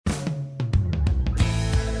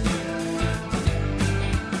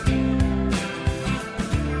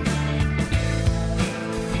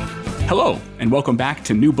Hello, and welcome back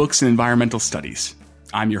to New Books in Environmental Studies.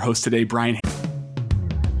 I'm your host today, Brian.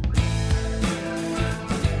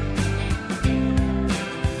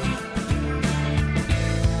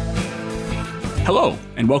 Hello,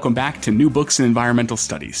 and welcome back to New Books in Environmental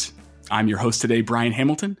Studies. I'm your host today, Brian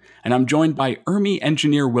Hamilton, and I'm joined by Urmi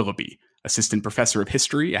Engineer Willoughby, Assistant Professor of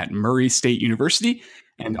History at Murray State University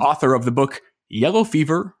and author of the book Yellow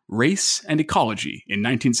Fever, Race, and Ecology in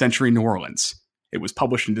 19th Century New Orleans. It was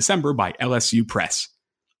published in December by LSU Press.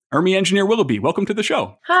 Urmi Engineer Willoughby, welcome to the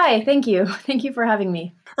show. Hi, thank you. Thank you for having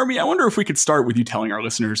me. Urmi, I wonder if we could start with you telling our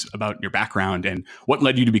listeners about your background and what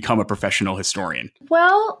led you to become a professional historian.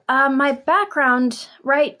 Well, my background,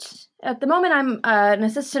 right at the moment, I'm an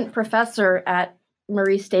assistant professor at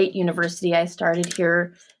Murray State University. I started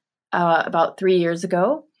here about 3 years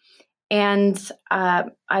ago, and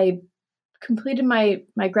I completed my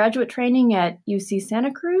graduate training at UC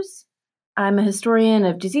Santa Cruz. I'm a historian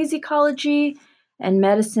of disease ecology and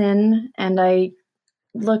medicine, and I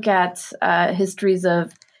look at histories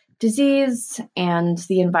of disease and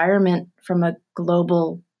the environment from a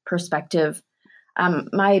global perspective.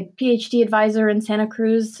 My PhD advisor in Santa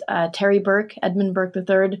Cruz, Terry Burke, Edmund Burke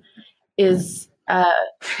III, is a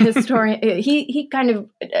historian. He kind of,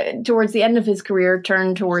 towards the end of his career,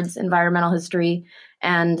 turned towards environmental history,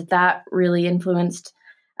 and that really influenced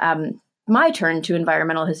my turn to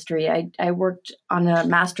environmental history. I worked on a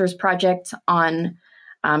master's project on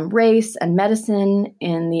race and medicine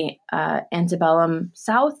in the antebellum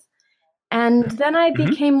South. And then I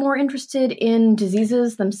became more interested in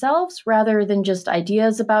diseases themselves rather than just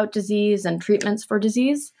ideas about disease and treatments for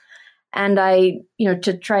disease. And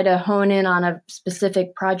to try to hone in on a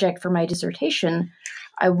specific project for my dissertation,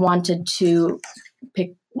 I wanted to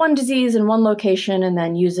pick one disease in one location and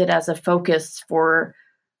then use it as a focus for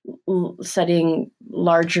studying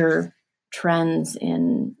larger trends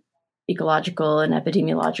in ecological and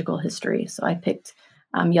epidemiological history. So I picked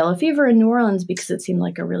yellow fever in New Orleans because it seemed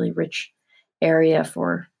like a really rich area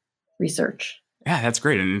for research. Yeah, that's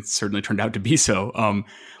great. And it certainly turned out to be so. Well,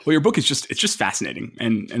 your book is it's just fascinating.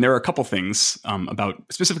 And there are a couple things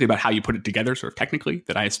specifically about how you put it together sort of technically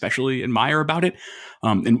that I especially admire about it.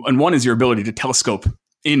 And one is your ability to telescope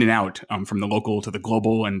in and out from the local to the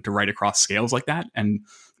global and to write across scales like that. And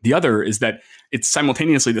the other is that it's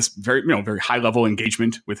simultaneously this very high level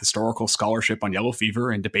engagement with historical scholarship on yellow fever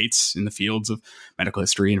and debates in the fields of medical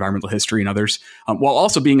history, environmental history, and others, while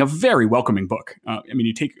also being a very welcoming book.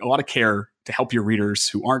 You take a lot of care to help your readers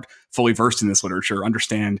who aren't fully versed in this literature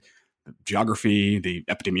understand the geography, the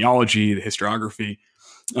epidemiology, the historiography.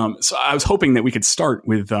 So I was hoping that we could start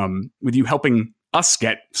with you helping us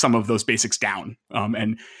get some of those basics down.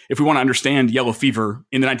 And if we want to understand yellow fever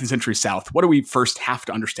in the 19th century South, what do we first have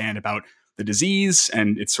to understand about the disease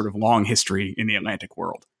and its sort of long history in the Atlantic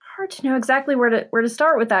world? Hard to know exactly where to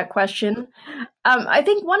start with that question. I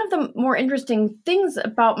think one of the more interesting things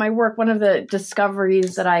about my work, one of the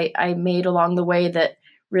discoveries that I made along the way that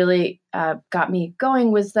really got me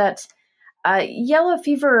going was that yellow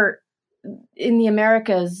fever in the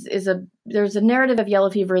Americas there's a narrative of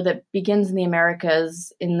yellow fever that begins in the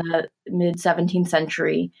Americas in the mid 17th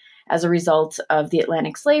century as a result of the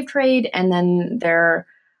Atlantic slave trade. And then there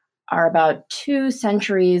are about 2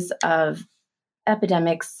 centuries of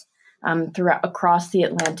epidemics across the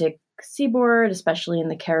Atlantic seaboard, especially in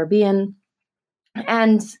the Caribbean.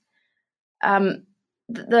 And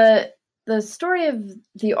the story of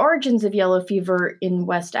the origins of yellow fever in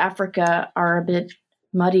West Africa are a bit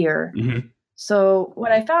muddier. Mm-hmm. So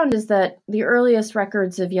what I found is that the earliest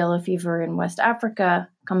records of yellow fever in West Africa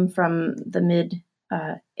come from the mid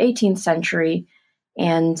 18th century,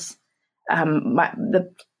 and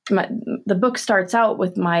the book starts out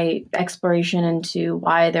with my exploration into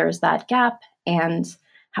why there's that gap and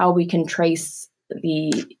how we can trace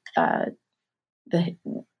the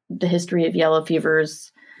history of yellow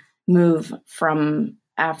fever's move from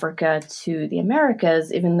Africa to the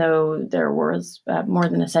Americas, even though there was more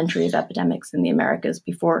than a century of epidemics in the Americas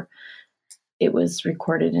before it was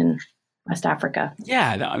recorded in West Africa.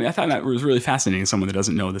 Yeah, I thought that was really fascinating. Someone that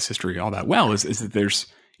doesn't know this history all that well is that there's,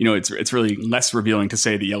 it's really less revealing to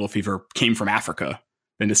say that yellow fever came from Africa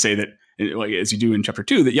than to say that, like as you do in chapter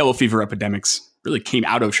 2, that yellow fever epidemics really came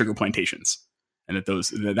out of sugar plantations, and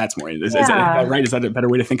that's more. Is that right? Is that a better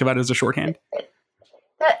way to think about it as a shorthand?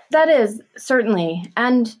 That is, certainly.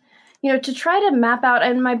 And, to try to map out,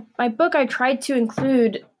 in my book, I tried to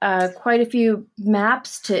include quite a few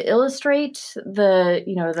maps to illustrate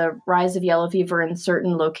the rise of yellow fever in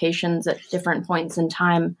certain locations at different points in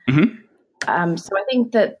time. Mm-hmm. So I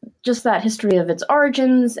think that just that history of its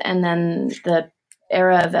origins and then the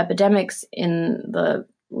era of epidemics in the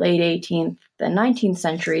late 18th and 19th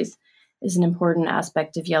centuries is an important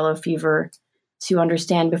aspect of yellow fever to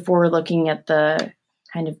understand before looking at the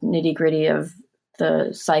kind of nitty-gritty of the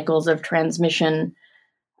cycles of transmission.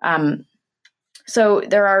 So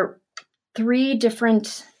there are 3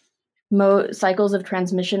 different cycles of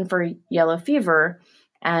transmission for yellow fever,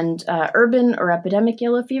 and urban or epidemic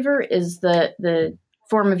yellow fever is the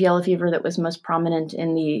form of yellow fever that was most prominent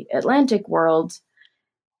in the Atlantic world,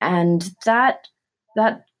 and that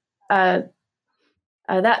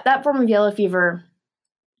form of yellow fever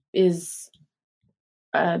is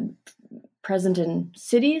present in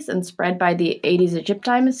cities and spread by the Aedes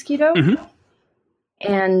aegypti mosquito. Mm-hmm.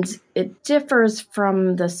 And it differs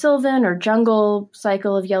from the sylvan or jungle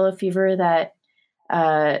cycle of yellow fever that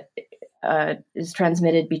is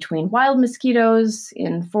transmitted between wild mosquitoes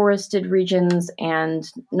in forested regions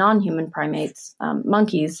and non-human primates,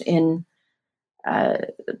 monkeys, in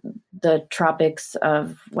the tropics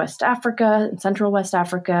of West Africa, Central West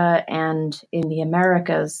Africa, and in the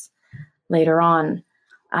Americas later on.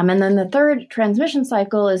 And then the third transmission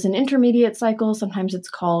cycle is an intermediate cycle. Sometimes it's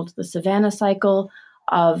called the savanna cycle,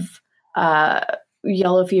 of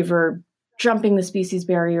yellow fever jumping the species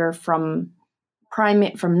barrier from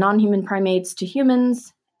non-human primates to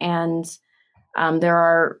humans. And there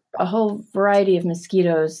are a whole variety of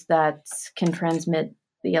mosquitoes that can transmit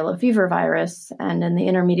the yellow fever virus. And in the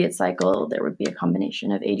intermediate cycle, there would be a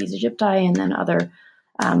combination of Aedes aegypti and then other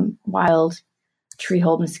wild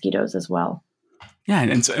tree-holed mosquitoes as well. Yeah,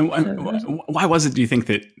 why was it, do you think,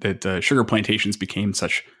 that sugar plantations became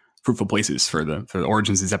such fruitful places for the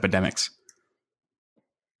origins of these epidemics?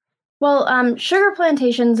 Well, sugar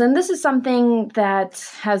plantations, and this is something that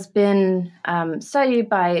has been studied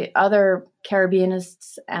by other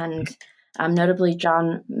Caribbeanists, and notably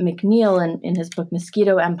John McNeill in his book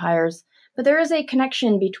Mosquito Empires. But there is a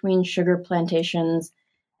connection between sugar plantations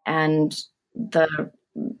and the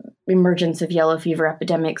emergence of yellow fever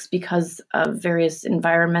epidemics because of various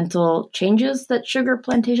environmental changes that sugar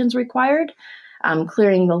plantations required.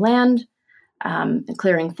 Clearing the land, and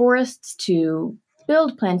clearing forests to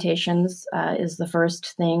build plantations is the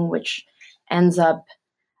first thing, which ends up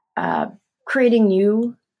creating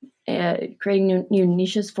new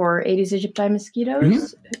niches for Aedes aegypti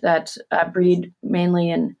mosquitoes that breed mainly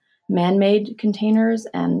in man-made containers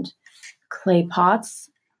and clay pots.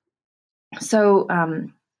 So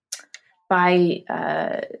by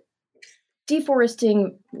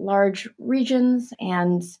deforesting large regions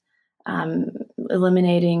and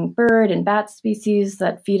eliminating bird and bat species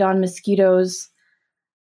that feed on mosquitoes,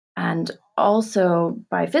 and also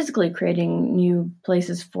by physically creating new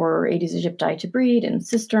places for Aedes aegypti to breed in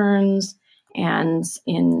cisterns and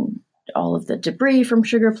in all of the debris from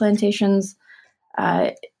sugar plantations,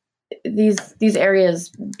 these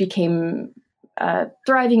areas became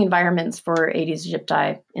thriving environments for Aedes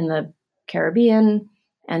aegypti in the Caribbean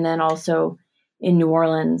and then also in New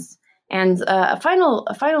Orleans. And a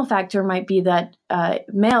final factor might be that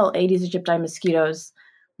male Aedes aegypti mosquitoes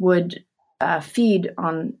would feed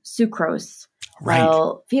on sucrose, right,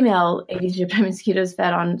 while female Aedes aegypti mosquitoes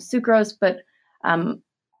fed on sucrose, but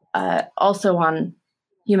also on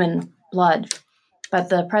human blood. But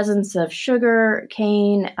the presence of sugar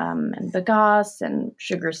cane and bagasse and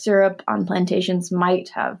sugar syrup on plantations might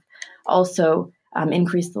have also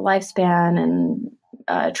increased the lifespan and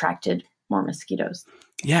attracted more mosquitoes.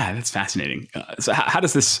 Yeah, that's fascinating. So how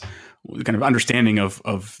does this kind of understanding of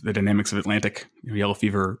the dynamics of Atlantic yellow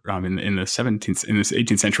fever in the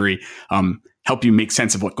 18th century help you make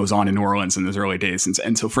sense of what goes on in New Orleans in those early days?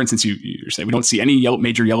 And so, for instance, you're saying we don't see any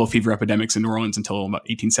major yellow fever epidemics in New Orleans until about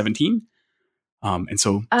 1817. And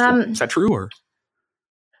so is that true, or?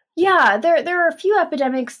 Yeah, there are a few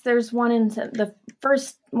epidemics. There's one the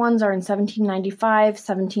first ones are in 1795,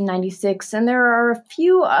 1796, and there are a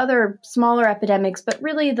few other smaller epidemics. But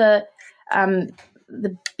really, the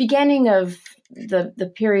beginning of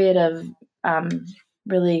the period of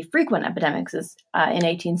really frequent epidemics is in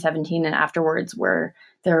 1817 and afterwards, where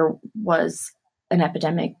there was an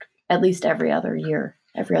epidemic at least every other year,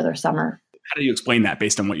 every other summer. How do you explain that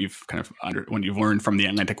based on what you've what you've learned from the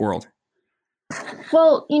Atlantic world?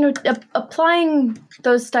 Well, applying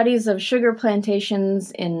those studies of sugar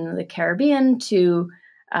plantations in the Caribbean to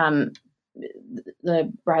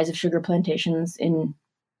the rise of sugar plantations in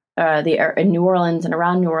New Orleans and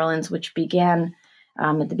around New Orleans, which began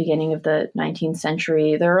at the beginning of the 19th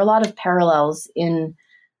century, there are a lot of parallels in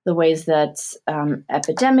the ways that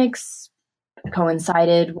epidemics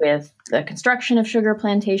coincided with the construction of sugar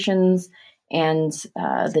plantations and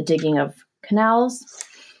the digging of canals.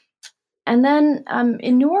 And then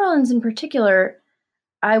in New Orleans in particular,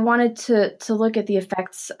 I wanted to look at the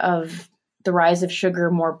effects of the rise of sugar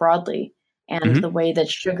more broadly and the way that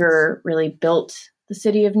sugar really built the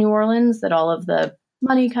city of New Orleans, that all of the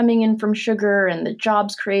money coming in from sugar and the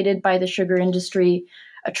jobs created by the sugar industry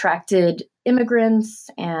attracted immigrants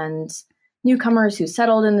and newcomers who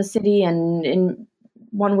settled in the city, and in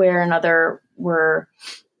one way or another were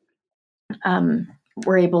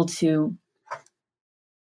able to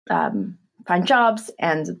find jobs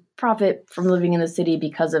and profit from living in the city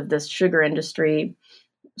because of this sugar industry,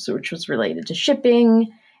 which was related to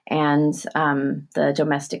shipping and the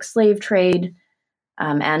domestic slave trade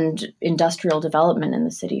and industrial development in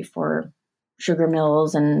the city for sugar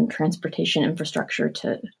mills and transportation infrastructure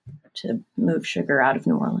to move sugar out of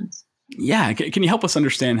New Orleans. Yeah. Can you help us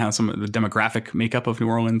understand how some of the demographic makeup of New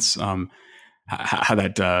Orleans, how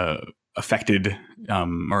that affected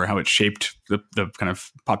or how it shaped the kind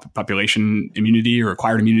of population immunity or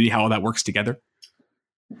acquired immunity, how all that works together?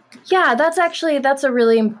 Yeah, that's a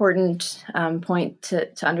really important point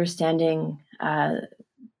to understanding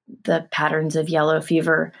the patterns of yellow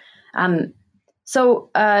fever. So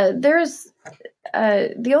there's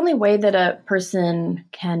the only way that a person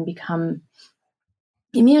can become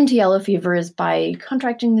immune to yellow fever is by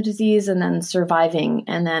contracting the disease and then surviving,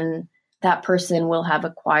 and then that person will have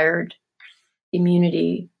acquired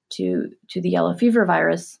immunity to the yellow fever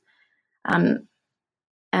virus.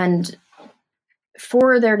 And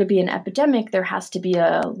for there to be an epidemic, there has to be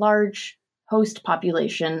a large host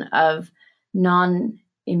population of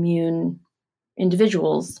non-immune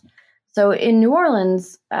individuals. So in New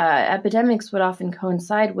Orleans, epidemics would often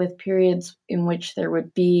coincide with periods in which there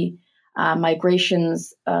would be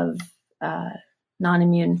migrations of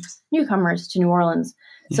non-immune newcomers to New Orleans.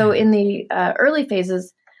 Yeah. So in the early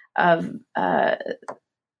phases of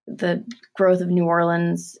the growth of New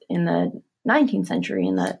Orleans in the 19th century,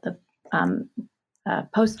 in the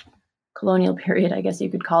post-colonial period, I guess you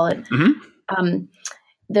could call it,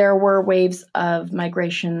 there were waves of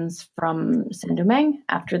migrations from Saint-Domingue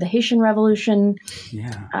after the Haitian Revolution,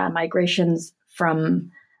 migrations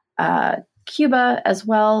from Cuba as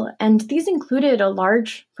well. And these included a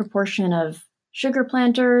large proportion of sugar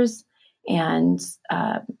planters and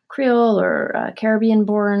Creole or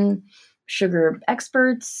Caribbean-born sugar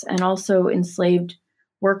experts, and also enslaved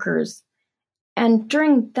workers. And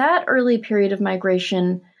during that early period of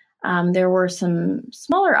migration, there were some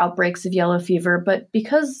smaller outbreaks of yellow fever, but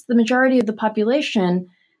because the majority of the population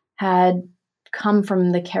had come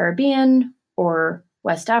from the Caribbean or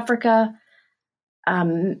West Africa,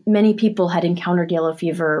 many people had encountered yellow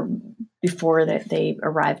fever before they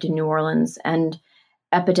arrived in New Orleans, and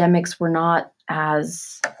epidemics were not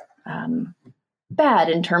as bad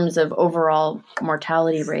in terms of overall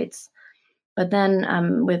mortality rates. But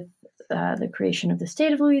then with the creation of the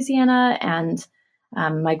state of Louisiana and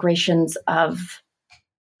migrations of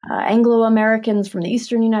Anglo-Americans from the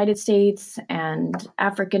eastern United States and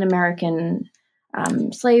African-American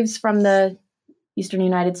slaves from the eastern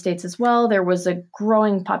United States as well, there was a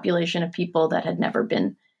growing population of people that had never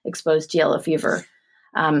been exposed to yellow fever.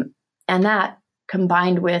 And that,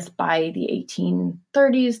 combined with, by the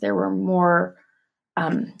 1830s, there were more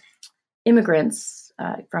immigrants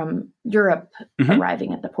from Europe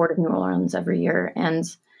arriving at the port of New Orleans every year. And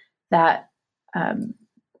that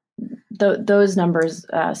those numbers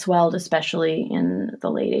swelled, especially in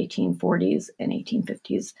the late 1840s and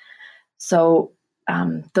 1850s. So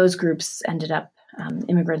those groups ended up,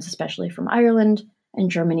 immigrants, especially from Ireland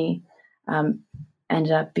and Germany,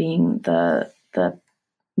 ended up being the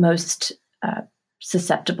most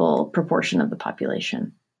susceptible proportion of the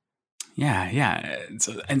population. Yeah.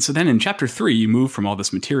 And so then in chapter 3, you move from all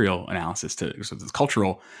this material analysis to sort of this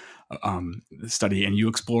cultural study, and you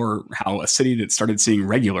explore how a city that started seeing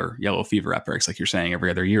regular yellow fever outbreaks, like you're saying,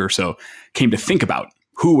 every other year or so, came to think about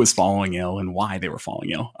who was falling ill and why they were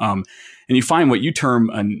falling ill. And you find what you term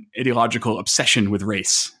an ideological obsession with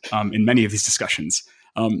race in many of these discussions.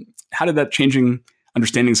 How did that changing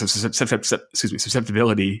understandings of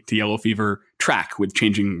susceptibility to yellow fever track with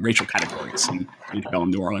changing racial categories in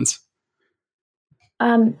New Orleans?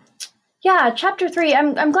 Yeah, chapter 3.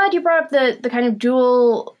 I'm glad you brought up the kind of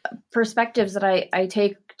dual perspectives that I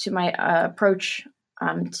take to my approach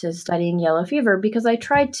to studying yellow fever, because I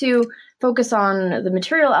tried to focus on the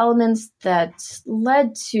material elements that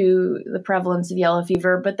led to the prevalence of yellow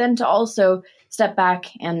fever, but then to also step back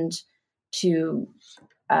and to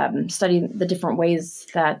study the different ways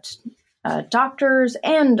that doctors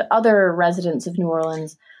and other residents of New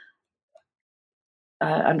Orleans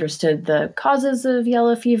understood the causes of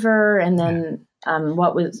yellow fever. And then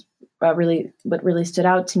what really stood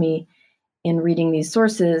out to me in reading these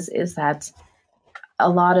sources is that a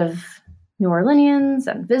lot of New Orleanians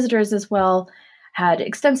and visitors as well had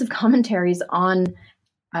extensive commentaries on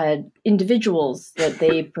individuals that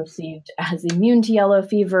they perceived as immune to yellow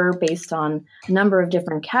fever based on a number of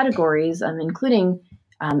different categories, including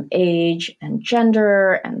age and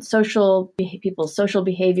gender and people's social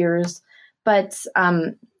behaviors. But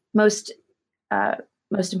most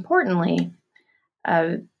importantly,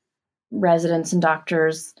 residents and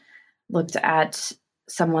doctors looked at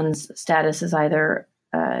someone's status as either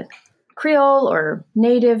Creole or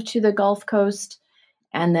native to the Gulf Coast,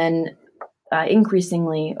 and then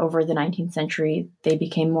increasingly over the 19th century, they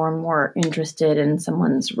became more and more interested in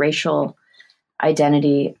someone's racial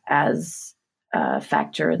identity as a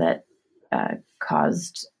factor that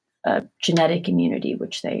caused genetic immunity,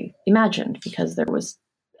 which they imagined, because there was,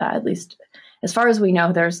 at least as far as we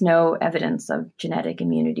know, there's no evidence of genetic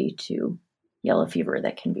immunity to yellow fever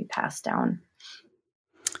that can be passed down.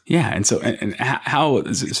 Yeah, and so how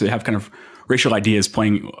so you have kind of racial ideas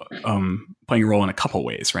playing a role in a couple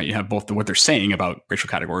ways, right? You have both what they're saying about racial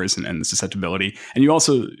categories and the susceptibility, and you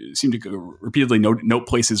also seem to repeatedly note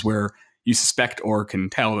places where you suspect or can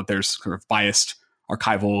tell that there's sort of biased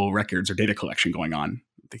archival records or data collection going on.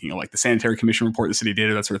 Thinking of like the Sanitary Commission report, the city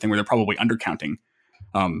data, that sort of thing, where they're probably undercounting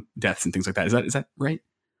deaths and things like that. Is that right?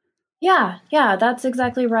 Yeah, that's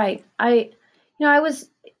exactly right.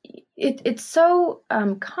 It's so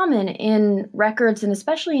common in records, and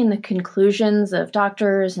especially in the conclusions of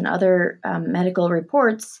doctors and other medical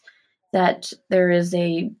reports, that there is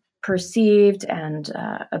a perceived and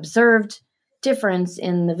observed difference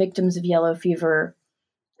in the victims of yellow fever,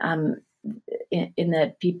 in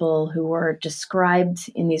that people who were described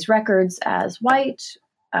in these records as white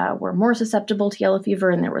were more susceptible to yellow fever,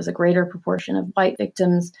 and there was a greater proportion of white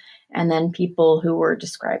victims, and then people who were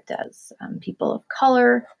described as people of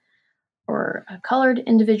color or colored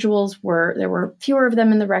individuals there were fewer of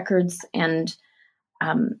them in the records, and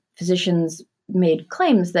physicians made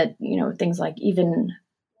claims that, things like, even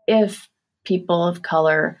if people of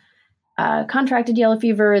color contracted yellow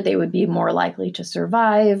fever, they would be more likely to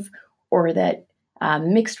survive, or that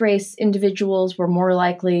mixed race individuals were more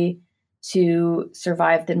likely to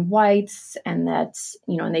survive than whites, and that's,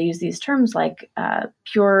 and they use these terms like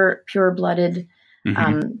pure-blooded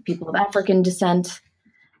people of African descent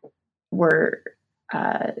were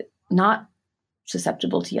not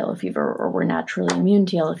susceptible to yellow fever or were naturally immune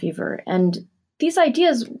to yellow fever. And these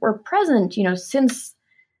ideas were present, since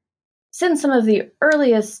some of the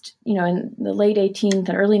earliest, in the late 18th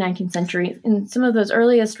and early 19th century. In some of those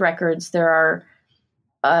earliest records, there are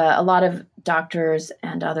a lot of doctors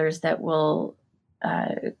and others that will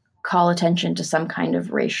call attention to some kind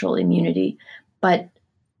of racial immunity. But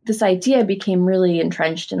this idea became really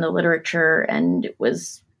entrenched in the literature, and it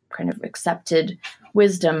was kind of accepted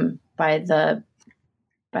wisdom by the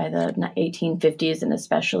 1850s, and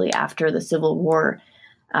especially after the Civil War.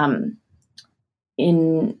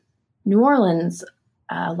 In New Orleans,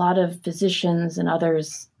 a lot of physicians and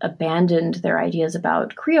others abandoned their ideas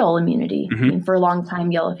about Creole immunity. I mean, for a long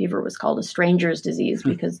time, yellow fever was called a stranger's disease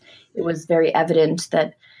because it was very evident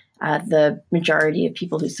that the majority of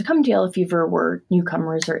people who succumbed to yellow fever were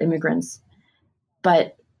newcomers or immigrants.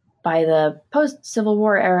 But by the post-Civil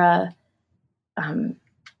War era,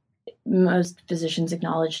 most physicians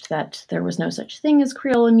acknowledged that there was no such thing as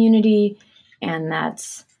Creole immunity, and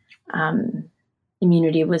that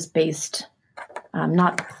immunity was based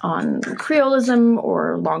not on Creolism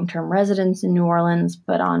or long-term residence in New Orleans,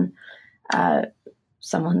 but on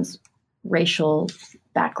someone's racial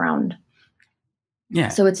background. Yeah.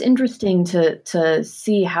 So it's interesting to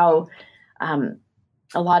see how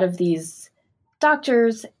a lot of these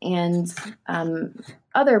doctors and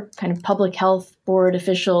other kind of public health board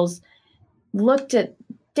officials looked at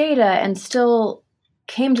data and still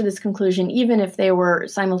came to this conclusion, even if they were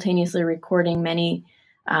simultaneously recording many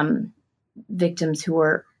victims who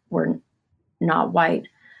were not white.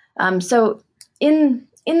 So in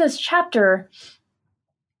this chapter,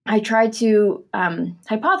 I tried to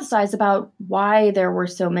hypothesize about why there were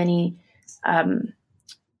so many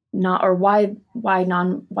why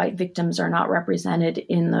non-white victims are not represented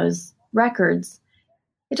in those records.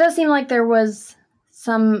 It does seem like there was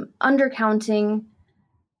some undercounting,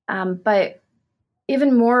 but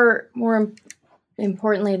even more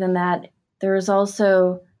importantly than that, there is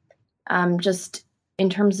also just in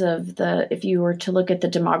terms of if you were to look at the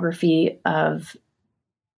demography of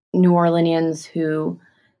New Orleanians who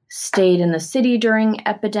stayed in the city during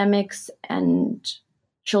epidemics and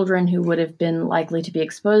children who would have been likely to be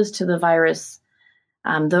exposed to the virus,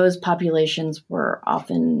 those populations were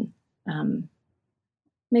often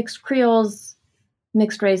mixed Creoles,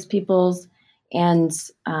 mixed race peoples, and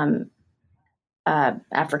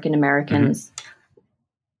African Americans.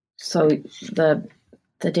 So the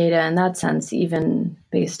data in that sense, even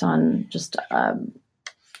based on just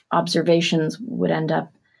observations, would end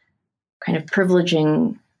up kind of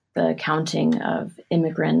privileging the counting of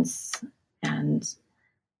immigrants and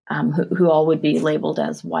who all would be labeled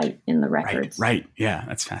as white in the records. Right. Yeah,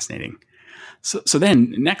 that's fascinating. So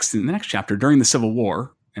then next, in the next chapter, during the Civil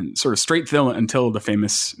War, and sort of straight until the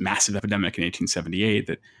famous massive epidemic in 1878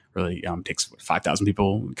 that really takes 5,000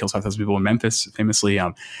 people, kills 5,000 people in Memphis, famously,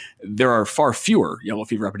 there are far fewer yellow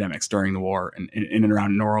fever epidemics during the war in and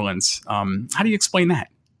around New Orleans. How do you explain that?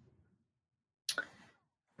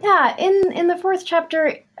 Yeah, in the fourth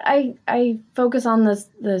chapter, I focus on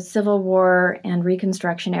the Civil War and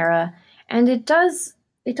Reconstruction era, and it does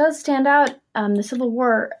stand out. The Civil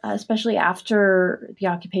War, especially after the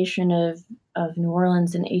occupation of New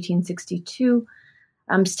Orleans in 1862,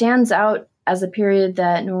 stands out as a period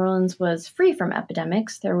that New Orleans was free from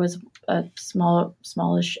epidemics. There was a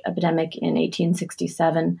smallish epidemic in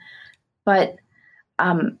 1867, but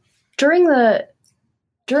during the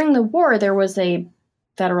war, there was a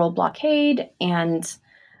federal blockade and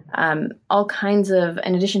all kinds of,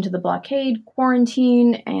 in addition to the blockade,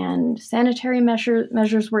 quarantine and sanitary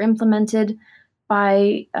measures were implemented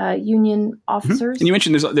by Union officers. And you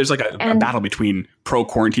mentioned there's like a battle between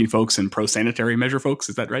pro-quarantine folks and pro-sanitary measure folks.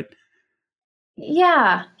 Is that right?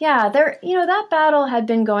 Yeah. There, that battle had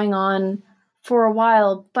been going on for a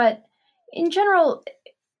while, but in general,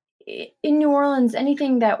 in New Orleans,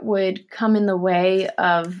 anything that would come in the way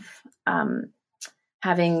of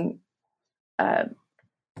having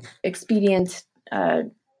expedient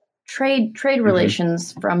trade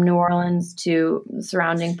relations from New Orleans to the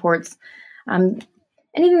surrounding ports,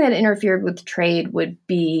 anything that interfered with trade would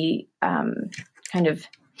be kind of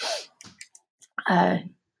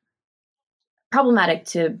problematic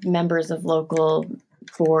to members of local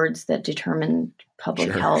boards that determine public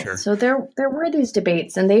health. Sure. So there were these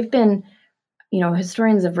debates, and they've been,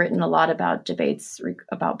 historians have written a lot about debates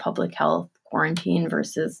about public health, quarantine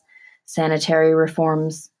versus sanitary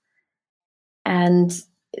reforms. And,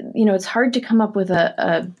 it's hard to come up with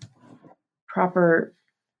a proper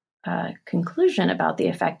conclusion about the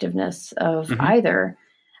effectiveness of either.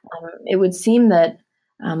 It would seem that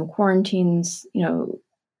quarantines,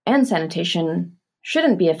 and sanitation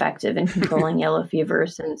shouldn't be effective in controlling yellow fever,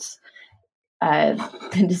 since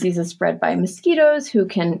the disease is spread by mosquitoes who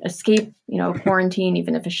can escape, quarantine,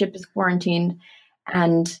 even if a ship is quarantined.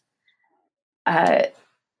 And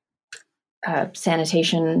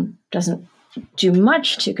sanitation doesn't do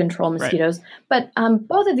much to control mosquitoes. Right. But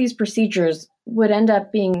both of these procedures would end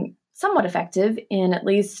up being somewhat effective in at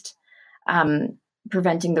least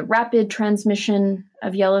preventing the rapid transmission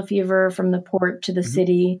of yellow fever from the port to the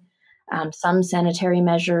city. Some sanitary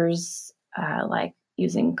measures, like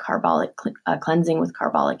using carbolic cleansing with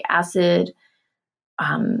carbolic acid,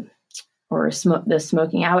 or the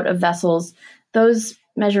smoking out of vessels, those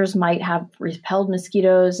measures might have repelled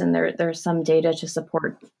mosquitoes, and there's some data to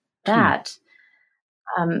support that.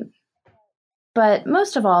 But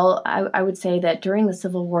most of all, I would say that during the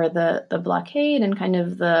Civil War, the blockade and kind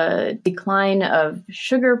of the decline of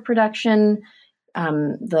sugar production,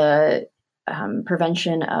 the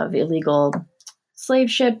prevention of illegal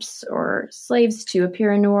slave ships or slaves to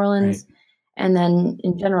appear in New Orleans, and then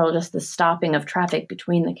in general, just the stopping of traffic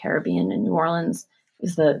between the Caribbean and New Orleans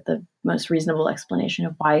is the most reasonable explanation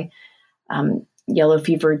of why yellow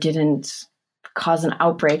fever didn't cause an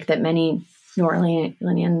outbreak that many New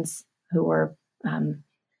Orleanians who were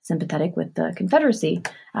sympathetic with the Confederacy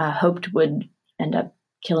hoped would end up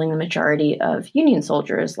killing the majority of Union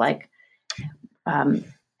soldiers, like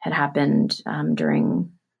had happened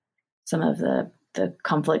during some of the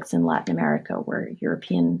conflicts in Latin America, where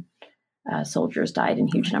European soldiers died in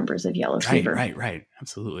huge numbers of yellow fever. Right.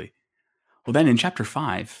 Absolutely. Well, then in chapter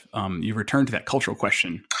 5, you return to that cultural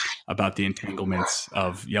question about the entanglements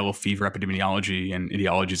of yellow fever epidemiology and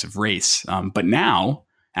ideologies of race. But now,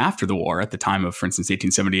 after the war, at the time of, for instance, the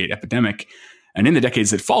 1878 epidemic, and in the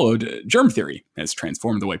decades that followed, germ theory has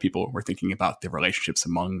transformed the way people were thinking about the relationships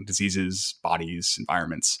among diseases, bodies,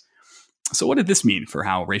 environments. So what did this mean for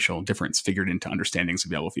how racial difference figured into understandings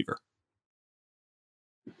of yellow fever?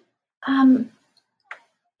 So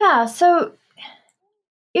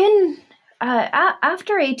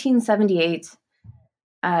after 1878,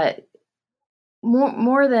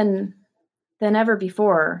 more than ever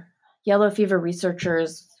before, yellow fever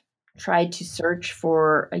researchers tried to search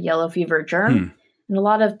for a yellow fever germ, and a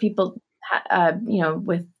lot of people,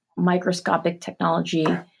 with microscopic technology,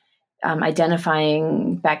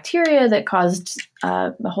 identifying bacteria that caused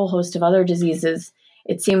a whole host of other diseases,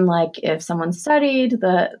 it seemed like if someone studied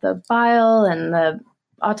the bile and the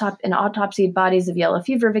autopsied bodies of yellow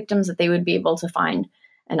fever victims, that they would be able to find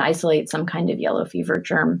and isolate some kind of yellow fever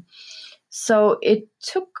germ. So it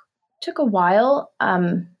took a while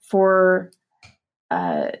for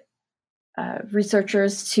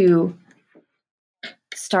researchers to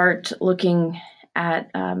start looking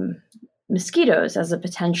at mosquitoes as a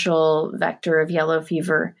potential vector of yellow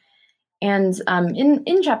fever. And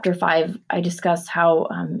in Chapter 5, I discuss how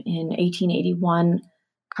in 1881,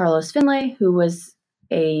 Carlos Finlay, who was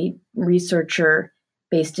a researcher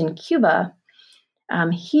based in Cuba,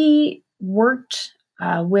 he worked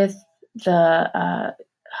with the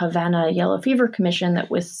Havana Yellow Fever Commission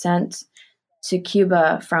that was sent to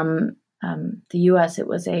Cuba from the U.S. It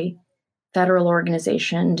was a federal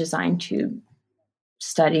organization designed to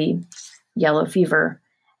study yellow fever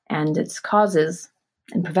and its causes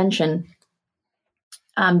and prevention.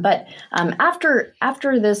 But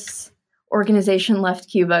after this organization left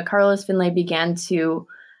Cuba, Carlos Finlay began to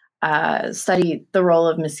study the role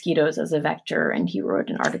of mosquitoes as a vector, and he wrote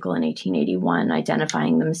an article in 1881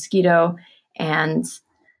 identifying the mosquito and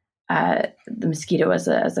the mosquito as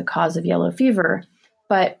a cause of yellow fever.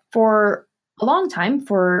 But for a long time,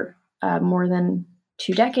 for more than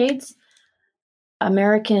 2 decades,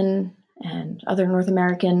 American and other North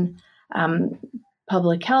American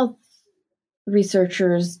public health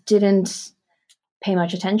researchers didn't pay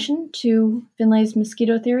much attention to Finlay's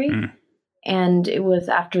mosquito theory. Mm. And it was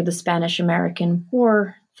after the Spanish-American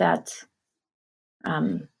War that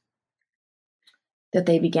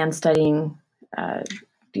they began studying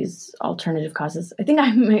these alternative causes. I think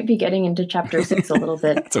I might be getting into Chapter 6 a little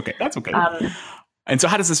bit. That's okay. And so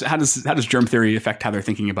how does germ theory affect how they're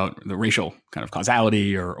thinking about the racial kind of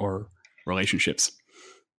causality or relationships?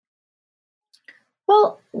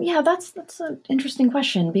 Well, yeah, that's an interesting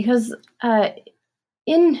question, because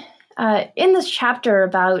in this chapter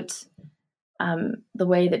about the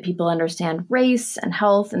way that people understand race and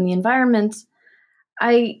health and the environment,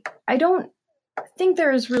 I don't think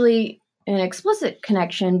there is really an explicit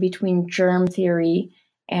connection between germ theory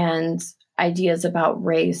and ideas about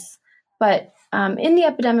race. But in the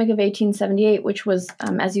epidemic of 1878, which was,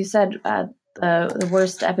 as you said, the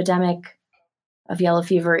worst epidemic of yellow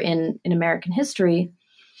fever in American history,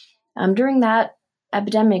 during that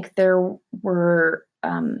epidemic, there were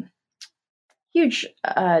huge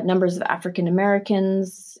numbers of African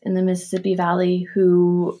Americans in the Mississippi Valley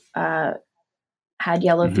who had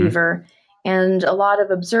yellow mm-hmm. fever. And a lot of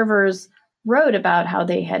observers wrote about how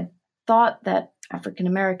they had thought that African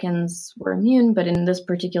Americans were immune, but in this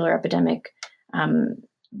particular epidemic,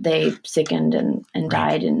 they sickened and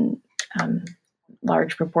died in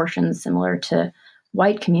large proportions, similar to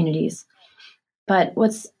white communities. But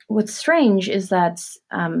what's strange is that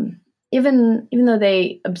even though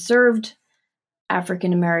they observed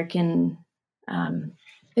African American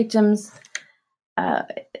victims,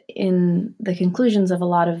 in the conclusions of a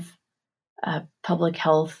lot of public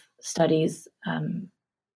health studies,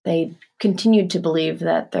 they continued to believe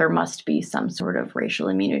that there must be some sort of racial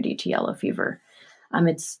immunity to yellow fever.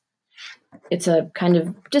 It's a kind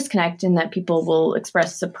of disconnect in that people will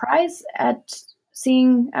express surprise at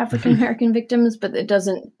seeing African American victims, but it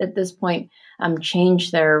doesn't at this point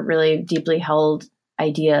change their really deeply held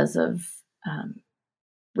ideas of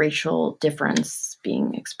racial difference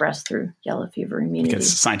being expressed through yellow fever immunity.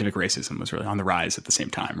 Because scientific racism was really on the rise at the same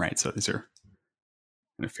time, right? So these are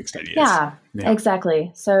kind of fixed ideas. Yeah, exactly.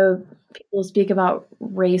 So people speak about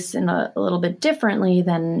race in a little bit differently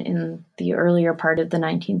than in the earlier part of the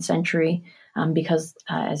 19th century, because,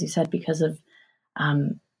 as you said, because of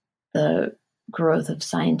the growth of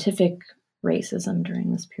scientific racism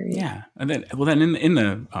during this period. Yeah, and then in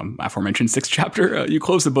the aforementioned 6th chapter, you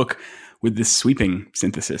close the book with this sweeping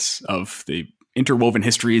synthesis of the interwoven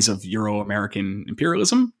histories of Euro-American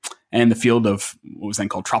imperialism and the field of what was then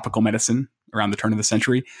called tropical medicine around the turn of the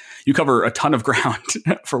century. You cover a ton of ground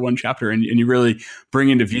for one chapter, and you really bring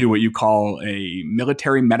into view what you call a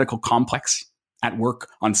military medical complex at work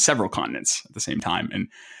on several continents at the same time. And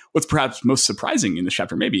what's perhaps most surprising in this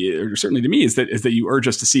chapter, maybe, or certainly to me, is that you urge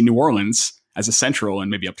us to see New Orleans as a central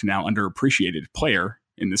and maybe up to now underappreciated player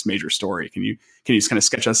in this major story. Can you just kind of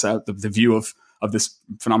sketch us out the view of this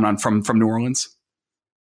phenomenon from New Orleans?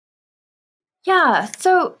 Yeah.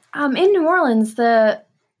 So in New Orleans, there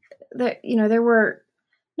were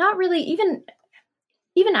not really even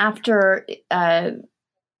after the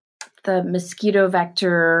mosquito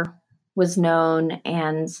vector was known,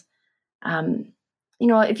 and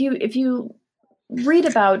if you read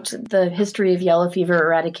about the history of yellow fever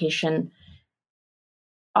eradication,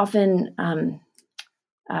 often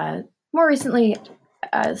more recently,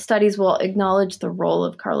 studies will acknowledge the role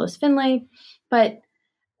of Carlos Finlay, but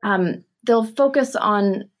they'll focus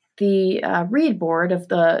on the Reid board of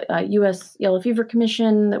the U.S. Yellow Fever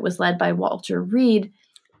Commission that was led by Walter Reed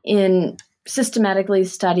in systematically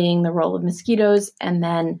studying the role of mosquitoes, and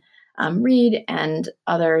then Reed and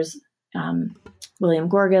others, William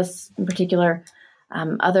Gorgas in particular,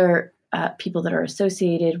 other people that are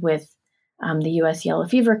associated with the U.S. Yellow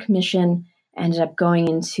Fever Commission ended up going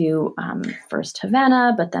into first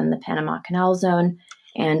Havana, but then the Panama Canal Zone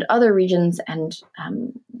and other regions, and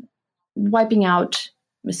wiping out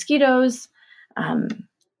mosquitoes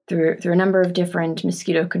through a number of different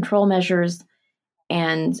mosquito control measures,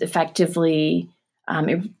 and effectively,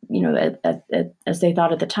 as they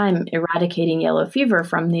thought at the time, eradicating yellow fever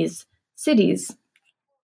from these cities.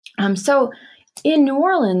 So in New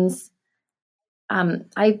Orleans,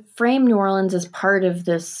 I frame New Orleans as part of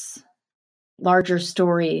this larger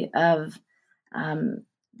story of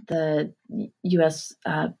the U.S.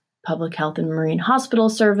 Public Health and Marine Hospital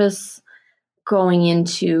Service going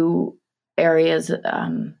into areas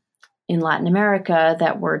in Latin America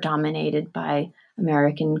that were dominated by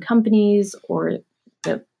American companies or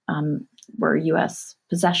that were U.S.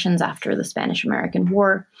 possessions after the Spanish-American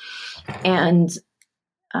War, and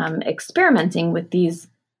experimenting with these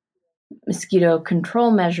mosquito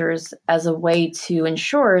control measures as a way to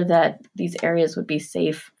ensure that these areas would be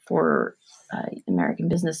safe for American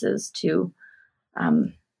businesses to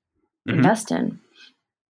invest in.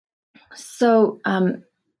 So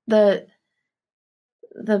the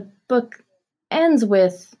book ends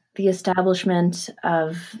with the establishment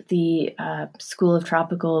of the School of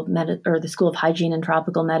the School of Hygiene and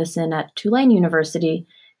Tropical Medicine at Tulane University,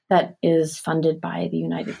 that is funded by the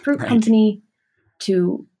United Fruit Company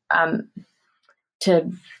to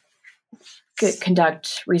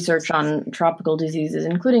conduct research on tropical diseases,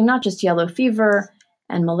 including not just yellow fever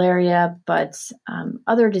and malaria, but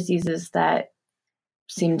other diseases that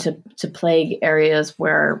seem to plague areas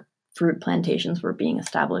where fruit plantations were being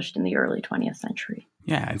established in the early 20th century.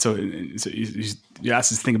 Yeah, and so you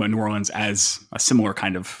asked us to think about New Orleans as a similar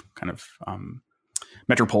kind of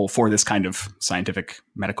metropole for this kind of scientific,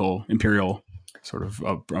 medical, imperial sort of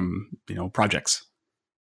projects.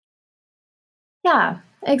 Yeah,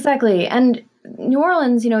 exactly. And New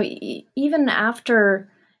Orleans, even after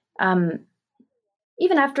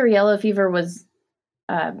yellow fever was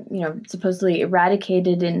supposedly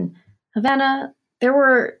eradicated in Havana, there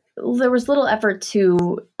was little effort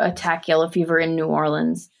to attack yellow fever in New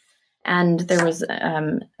Orleans. And there was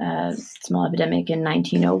a small epidemic in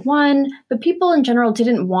 1901, but people in general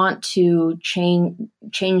didn't want to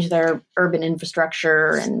change their urban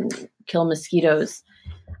infrastructure and kill mosquitoes.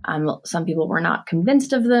 Some people were not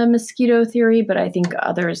convinced of the mosquito theory, but I think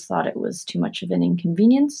others thought it was too much of an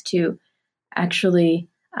inconvenience to actually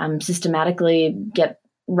systematically get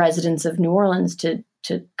residents of New Orleans to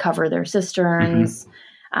cover their cisterns,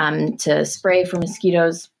 to spray for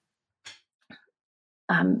mosquitoes.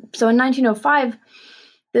 So in 1905,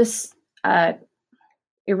 this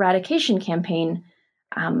eradication campaign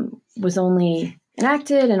was only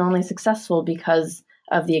enacted and only successful because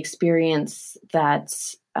of the experience that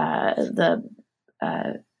the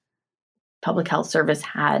Public Health Service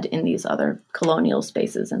had in these other colonial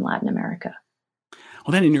spaces in Latin America.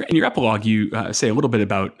 Well, then in your epilogue, you say a little bit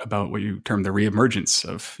about what you term the reemergence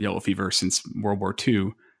of yellow fever since World War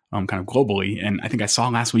II, kind of globally. And I think I saw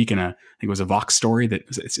last week I think it was a Vox story that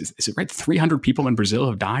is it right? 300 people in Brazil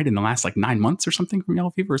have died in the last 9 months or something from yellow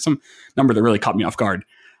fever, or some number that really caught me off guard.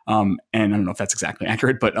 And I don't know if that's exactly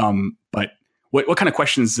accurate, but what kind of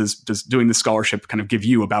questions does doing this scholarship kind of give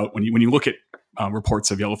you about when you look at reports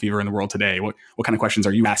of yellow fever in the world today? What kind of questions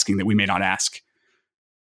are you asking that we may not ask?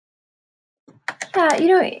 Yeah,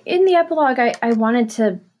 in the epilogue, I wanted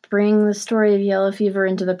to bring the story of yellow fever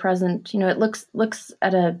into the present. It looks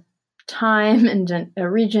at a time and a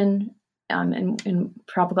region in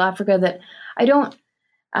tropical Africa that I don't,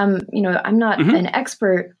 I'm not an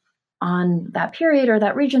expert on that period or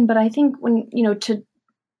that region, but I think when,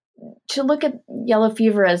 to look at yellow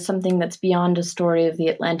fever as something that's beyond a story of the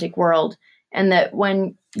Atlantic world, and that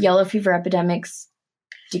when yellow fever epidemics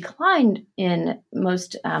declined in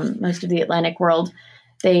most of the Atlantic world,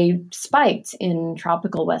 they spiked in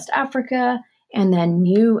tropical West Africa, and then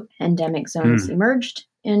new endemic zones emerged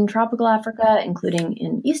in tropical Africa, including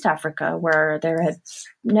in East Africa, where there had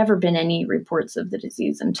never been any reports of the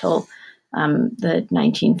disease until the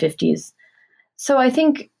 1950s. So I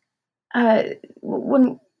think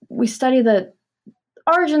when we study the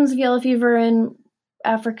origins of yellow fever in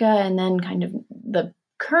Africa, and then kind of the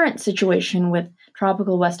current situation with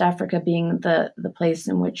tropical West Africa being the place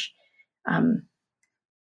in which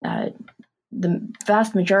the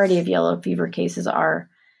vast majority of yellow fever cases are,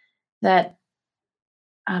 that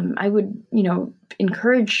I would,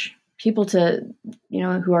 encourage people to,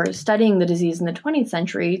 who are studying the disease in the 20th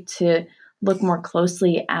century to look more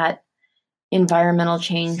closely at environmental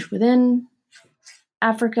change within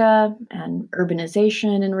Africa and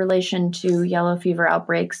urbanization in relation to yellow fever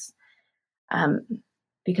outbreaks,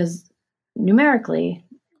 because numerically,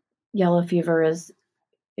 yellow fever is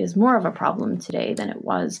more of a problem today than it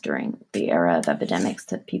was during the era of epidemics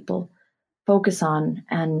that people focus on.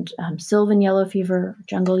 And sylvan yellow fever,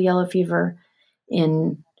 jungle yellow fever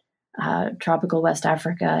in tropical West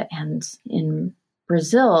Africa and in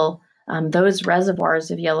Brazil, those reservoirs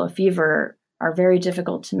of yellow fever are very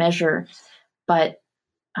difficult to measure, but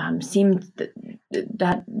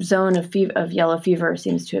that zone of yellow fever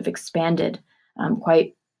seems to have expanded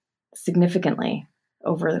quite significantly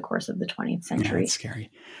over the course of the 20th century. Yeah, that's scary.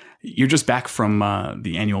 You're just back from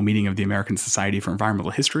the annual meeting of the American Society for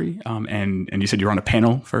Environmental History, and you said you're on a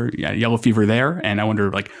panel for yellow fever there. And I wonder,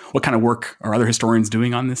 what kind of work are other historians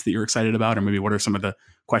doing on this that you're excited about, or maybe what are some of the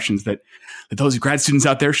questions that those grad students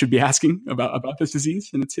out there should be asking about this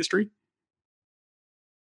disease and its history?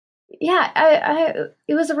 Yeah,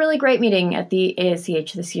 it was a really great meeting at the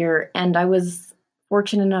ASCH this year, and I was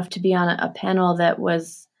fortunate enough to be on a panel that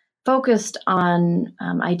was focused on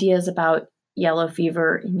ideas about yellow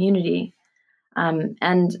fever immunity.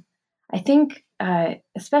 And I think,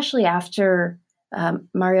 especially after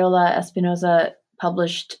Mariola Espinosa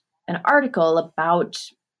published an article about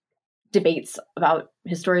debates, about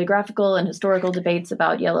historiographical and historical debates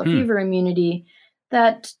about yellow fever immunity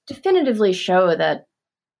that definitively show that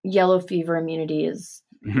yellow fever immunity is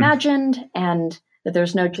imagined and that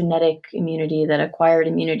there's no genetic immunity, that acquired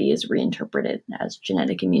immunity is reinterpreted as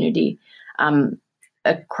genetic immunity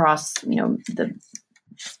across, in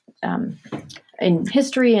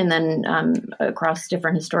history and then across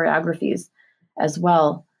different historiographies as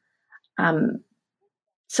well.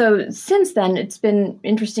 So since then, it's been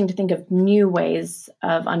interesting to think of new ways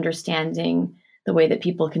of understanding the way that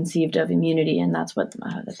people conceived of immunity, and that's what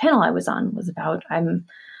the panel I was on was about.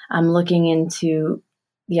 I'm looking into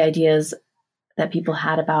the ideas that people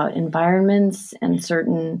had about environments and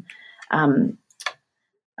certain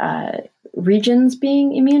regions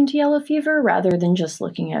being immune to yellow fever, rather than just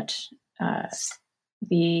looking at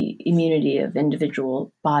the immunity of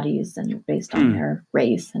individual bodies and based on their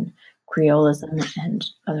race and creolism and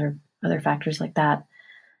other factors like that.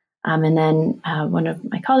 And then one of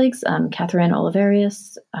my colleagues, Catherine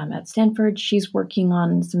Oliverius at Stanford, she's working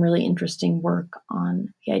on some really interesting work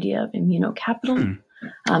on the idea of immunocapital,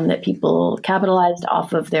 that people capitalized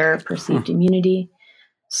off of their perceived immunity.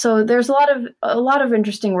 So there's a lot of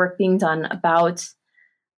interesting work being done about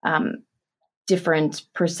different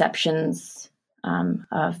perceptions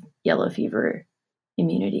of yellow fever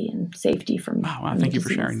immunity and safety from. Wow, thank you for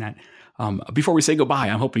sharing that. Before we say goodbye,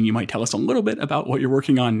 I'm hoping you might tell us a little bit about what you're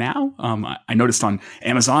working on now. I noticed on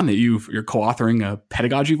Amazon that you're co-authoring a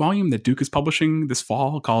pedagogy volume that Duke is publishing this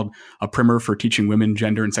fall called A Primer for Teaching Women,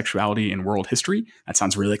 Gender, and Sexuality in World History. That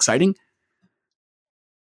sounds really exciting.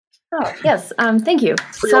 Oh, yes. Thank you.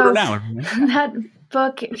 Pre-order now. That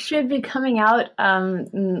book should be coming out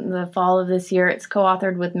in the fall of this year. It's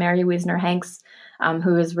co-authored with Mary Wiesner-Hanks,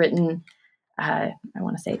 who has written I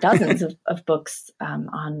want to say dozens of books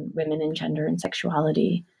on women and gender and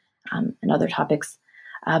sexuality and other topics.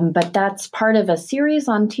 But that's part of a series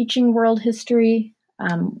on teaching world history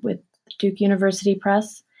with Duke University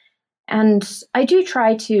Press. And I do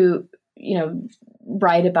try to,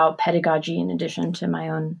 write about pedagogy in addition to my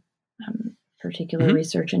own particular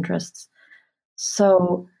research interests.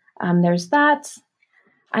 So there's that.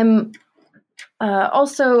 I'm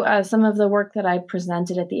also, some of the work that I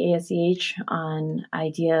presented at the ASCH on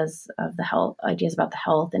ideas about the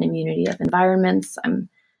health and immunity of environments, I'm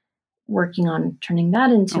working on turning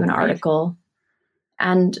that into an article.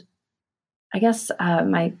 And I guess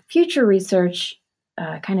my future research,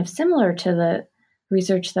 kind of similar to the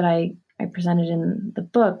research that I presented in the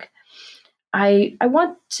book, I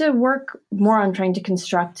want to work more on trying to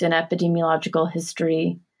construct an epidemiological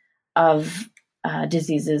history of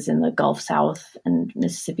diseases in the Gulf South and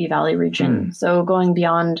Mississippi Valley region. So going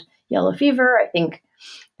beyond yellow fever, I think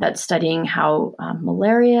that studying how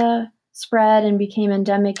malaria spread and became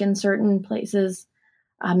endemic in certain places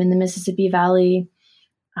in the Mississippi Valley,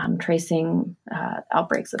 tracing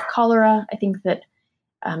outbreaks of cholera. I think that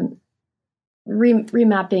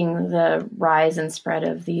remapping the rise and spread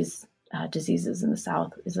of these diseases in the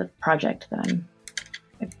South is a project that I'm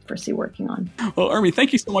foresee working on. Well, Urmi,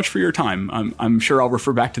 thank you so much for your time. I'm sure I'll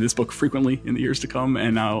refer back to this book frequently in the years to come,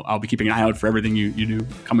 and I'll be keeping an eye out for everything you do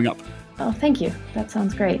coming up. Oh, thank you. That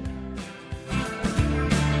sounds great.